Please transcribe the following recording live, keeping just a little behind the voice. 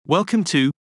Welcome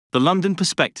to The London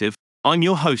Perspective. I'm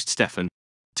your host, Stefan.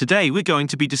 Today we're going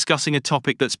to be discussing a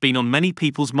topic that's been on many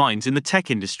people's minds in the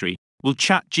tech industry. Will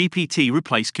ChatGPT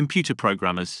replace computer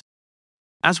programmers?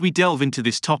 As we delve into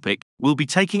this topic, we'll be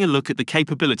taking a look at the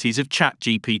capabilities of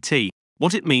ChatGPT,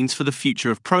 what it means for the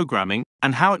future of programming,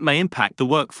 and how it may impact the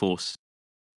workforce.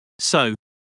 So,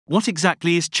 what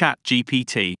exactly is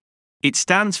ChatGPT? It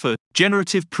stands for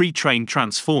Generative Pre-trained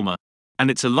Transformer, and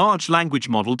it's a large language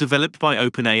model developed by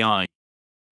OpenAI.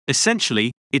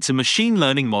 Essentially, it's a machine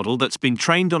learning model that's been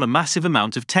trained on a massive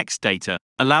amount of text data,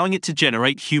 allowing it to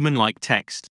generate human-like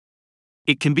text.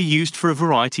 It can be used for a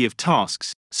variety of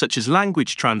tasks, such as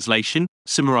language translation,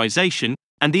 summarization,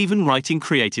 and even writing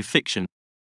creative fiction.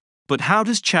 But how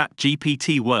does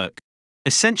ChatGPT work?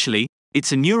 Essentially,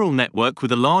 it's a neural network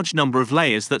with a large number of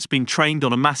layers that's been trained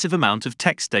on a massive amount of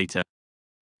text data.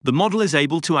 The model is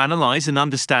able to analyze and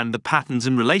understand the patterns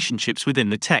and relationships within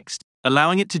the text,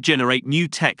 allowing it to generate new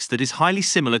text that is highly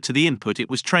similar to the input it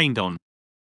was trained on.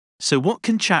 So what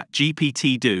can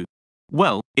ChatGPT do?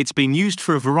 Well, it's been used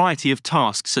for a variety of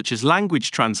tasks such as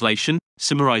language translation,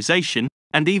 summarization,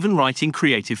 and even writing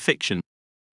creative fiction.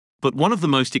 But one of the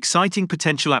most exciting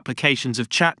potential applications of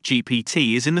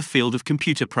ChatGPT is in the field of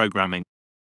computer programming.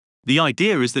 The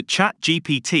idea is that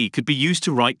ChatGPT could be used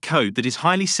to write code that is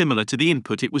highly similar to the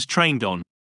input it was trained on.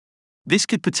 This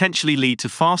could potentially lead to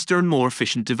faster and more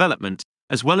efficient development,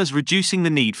 as well as reducing the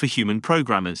need for human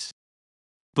programmers.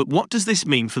 But what does this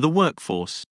mean for the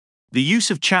workforce? The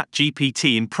use of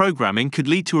ChatGPT in programming could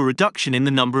lead to a reduction in the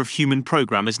number of human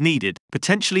programmers needed,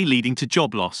 potentially leading to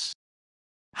job loss.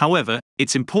 However,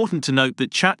 it's important to note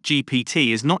that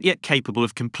ChatGPT is not yet capable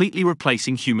of completely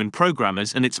replacing human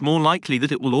programmers, and it's more likely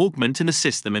that it will augment and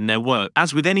assist them in their work.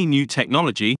 As with any new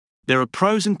technology, there are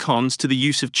pros and cons to the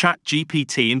use of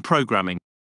ChatGPT in programming.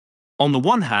 On the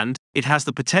one hand, it has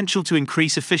the potential to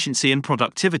increase efficiency and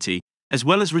productivity, as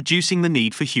well as reducing the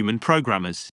need for human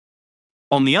programmers.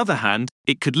 On the other hand,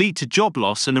 it could lead to job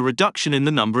loss and a reduction in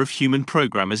the number of human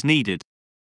programmers needed.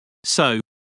 So,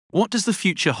 what does the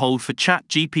future hold for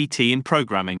ChatGPT in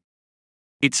programming?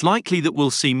 It's likely that we'll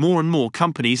see more and more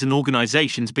companies and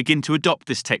organizations begin to adopt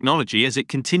this technology as it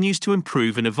continues to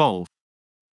improve and evolve.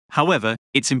 However,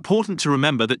 it's important to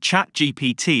remember that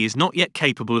ChatGPT is not yet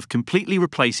capable of completely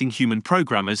replacing human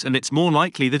programmers, and it's more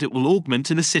likely that it will augment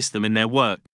and assist them in their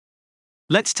work.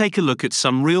 Let's take a look at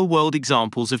some real-world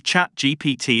examples of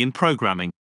ChatGPT in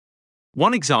programming.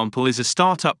 One example is a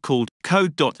startup called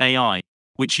Code.ai,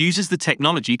 which uses the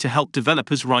technology to help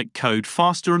developers write code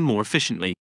faster and more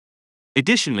efficiently.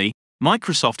 Additionally,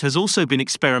 Microsoft has also been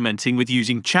experimenting with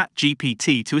using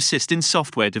ChatGPT to assist in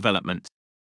software development.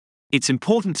 It's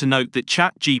important to note that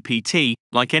ChatGPT,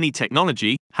 like any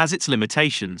technology, has its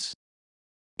limitations.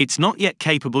 It's not yet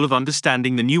capable of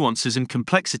understanding the nuances and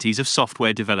complexities of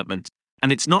software development,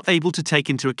 and it's not able to take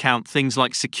into account things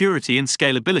like security and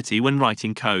scalability when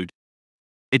writing code.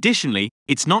 Additionally,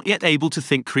 it's not yet able to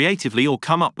think creatively or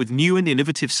come up with new and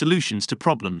innovative solutions to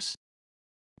problems.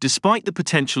 Despite the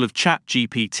potential of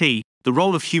ChatGPT, the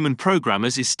role of human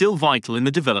programmers is still vital in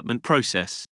the development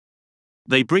process.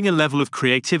 They bring a level of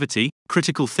creativity,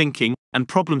 critical thinking, and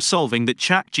problem-solving that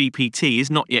ChatGPT is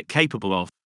not yet capable of.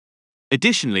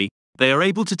 Additionally, they are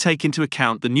able to take into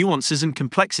account the nuances and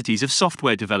complexities of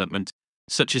software development,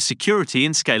 such as security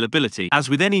and scalability. As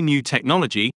with any new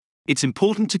technology, it's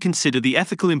important to consider the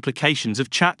ethical implications of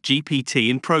ChatGPT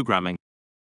in programming.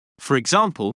 For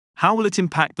example, how will it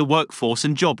impact the workforce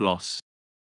and job loss?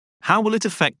 How will it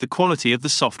affect the quality of the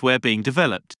software being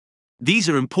developed? These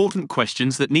are important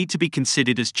questions that need to be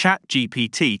considered as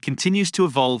ChatGPT continues to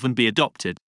evolve and be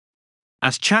adopted.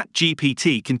 As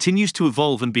ChatGPT continues to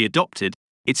evolve and be adopted,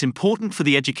 it's important for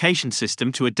the education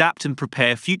system to adapt and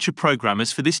prepare future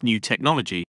programmers for this new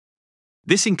technology.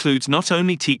 This includes not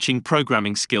only teaching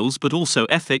programming skills but also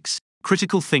ethics,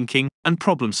 critical thinking, and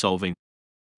problem-solving.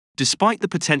 Despite the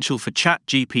potential for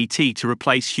ChatGPT to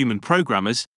replace human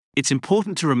programmers, it's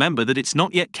important to remember that it's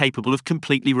not yet capable of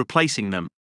completely replacing them.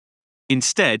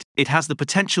 Instead, it has the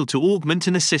potential to augment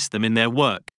and assist them in their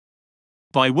work.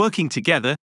 By working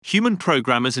together, human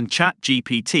programmers and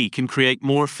ChatGPT can create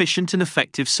more efficient and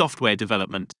effective software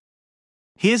development.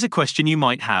 Here's a question you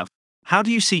might have. How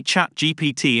do you see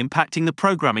ChatGPT impacting the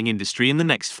programming industry in the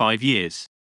next 5 years?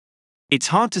 It's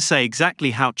hard to say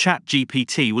exactly how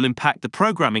ChatGPT will impact the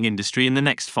programming industry in the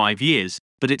next 5 years,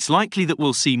 but it's likely that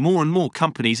we'll see more and more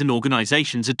companies and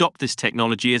organizations adopt this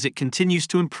technology as it continues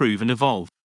to improve and evolve.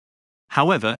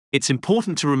 However, it's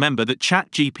important to remember that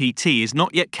ChatGPT is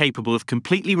not yet capable of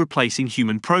completely replacing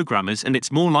human programmers, and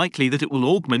it's more likely that it will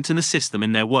augment and assist them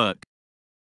in their work.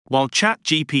 While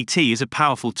ChatGPT is a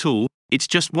powerful tool, it's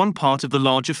just one part of the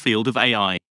larger field of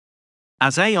AI.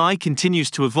 As AI continues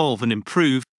to evolve and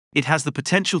improve, it has the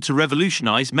potential to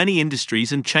revolutionize many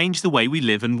industries and change the way we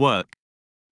live and work.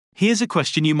 Here's a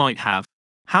question you might have.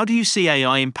 How do you see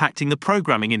AI impacting the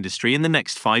programming industry in the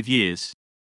next 5 years?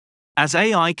 As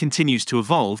AI continues to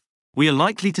evolve, we are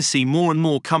likely to see more and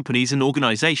more companies and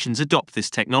organizations adopt this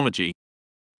technology.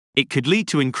 It could lead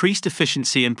to increased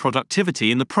efficiency and productivity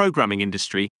in the programming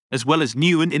industry, as well as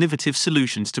new and innovative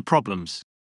solutions to problems.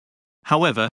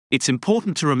 However, it's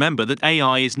important to remember that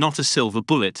AI is not a silver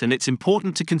bullet, and it's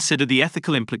important to consider the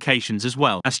ethical implications as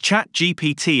well. As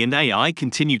ChatGPT and AI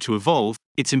continue to evolve,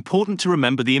 it's important to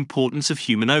remember the importance of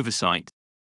human oversight.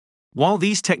 While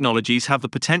these technologies have the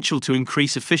potential to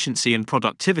increase efficiency and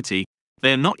productivity,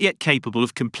 they are not yet capable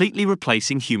of completely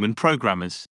replacing human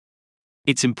programmers.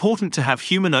 It's important to have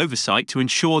human oversight to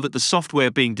ensure that the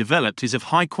software being developed is of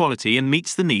high quality and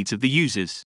meets the needs of the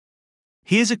users.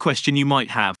 Here's a question you might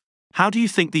have. How do you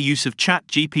think the use of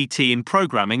ChatGPT in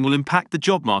programming will impact the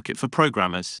job market for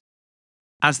programmers?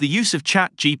 As the use of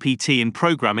ChatGPT in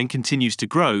programming continues to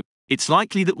grow, it's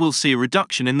likely that we'll see a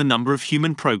reduction in the number of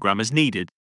human programmers needed.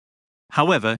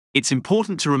 However, it's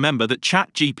important to remember that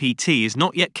ChatGPT is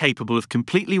not yet capable of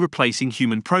completely replacing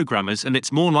human programmers, and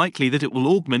it's more likely that it will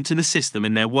augment and assist them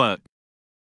in their work.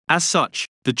 As such,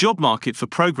 the job market for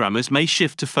programmers may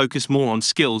shift to focus more on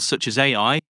skills such as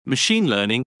AI, machine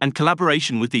learning, and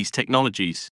collaboration with these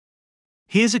technologies.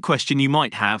 Here's a question you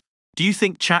might have. Do you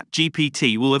think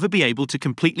ChatGPT will ever be able to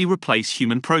completely replace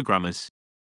human programmers?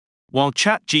 While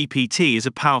ChatGPT is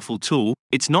a powerful tool,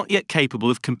 it's not yet capable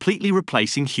of completely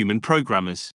replacing human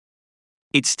programmers.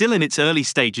 It's still in its early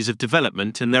stages of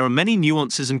development, and there are many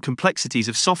nuances and complexities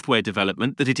of software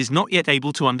development that it is not yet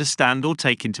able to understand or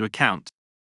take into account.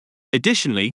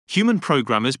 Additionally, human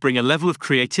programmers bring a level of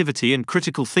creativity and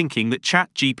critical thinking that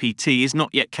ChatGPT is not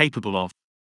yet capable of.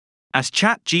 As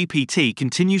ChatGPT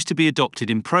continues to be adopted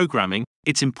in programming,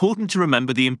 it's important to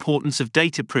remember the importance of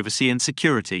data privacy and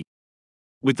security.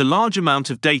 With the large amount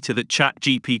of data that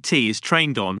ChatGPT is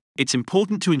trained on, it's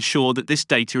important to ensure that this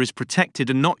data is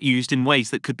protected and not used in ways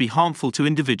that could be harmful to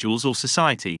individuals or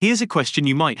society. Here's a question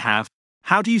you might have.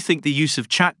 How do you think the use of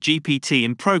ChatGPT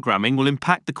in programming will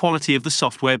impact the quality of the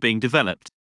software being developed?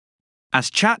 As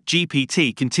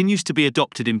ChatGPT continues to be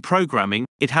adopted in programming,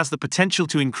 it has the potential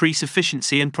to increase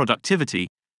efficiency and productivity,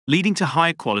 leading to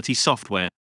higher quality software.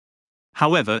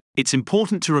 However, it's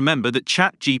important to remember that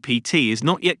ChatGPT is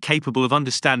not yet capable of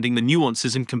understanding the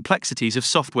nuances and complexities of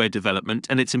software development,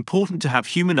 and it's important to have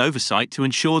human oversight to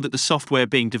ensure that the software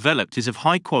being developed is of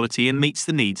high quality and meets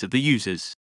the needs of the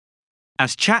users.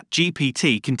 As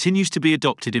ChatGPT continues to be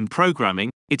adopted in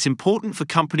programming, it's important for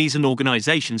companies and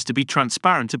organizations to be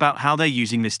transparent about how they're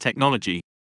using this technology.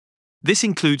 This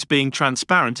includes being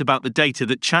transparent about the data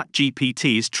that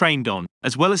ChatGPT is trained on,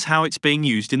 as well as how it's being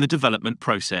used in the development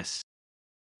process.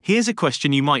 Here's a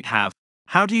question you might have.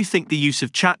 How do you think the use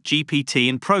of ChatGPT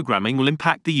in programming will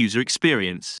impact the user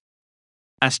experience?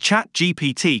 As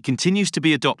ChatGPT continues to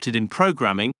be adopted in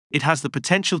programming, it has the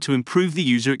potential to improve the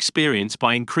user experience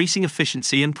by increasing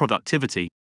efficiency and productivity.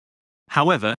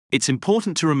 However, it's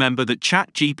important to remember that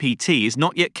ChatGPT is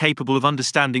not yet capable of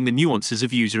understanding the nuances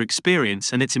of user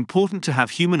experience, and it's important to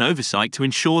have human oversight to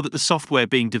ensure that the software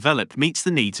being developed meets the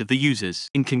needs of the users.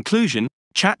 In conclusion,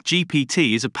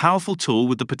 ChatGPT is a powerful tool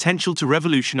with the potential to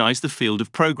revolutionize the field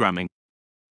of programming.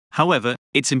 However,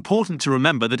 it's important to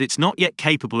remember that it's not yet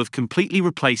capable of completely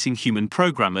replacing human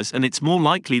programmers, and it's more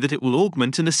likely that it will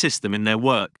augment and assist them in their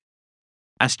work.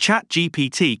 As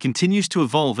ChatGPT continues to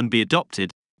evolve and be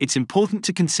adopted, it's important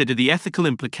to consider the ethical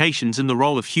implications and the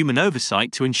role of human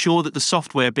oversight to ensure that the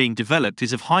software being developed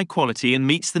is of high quality and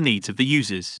meets the needs of the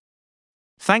users.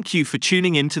 Thank you for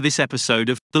tuning in to this episode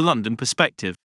of The London Perspective.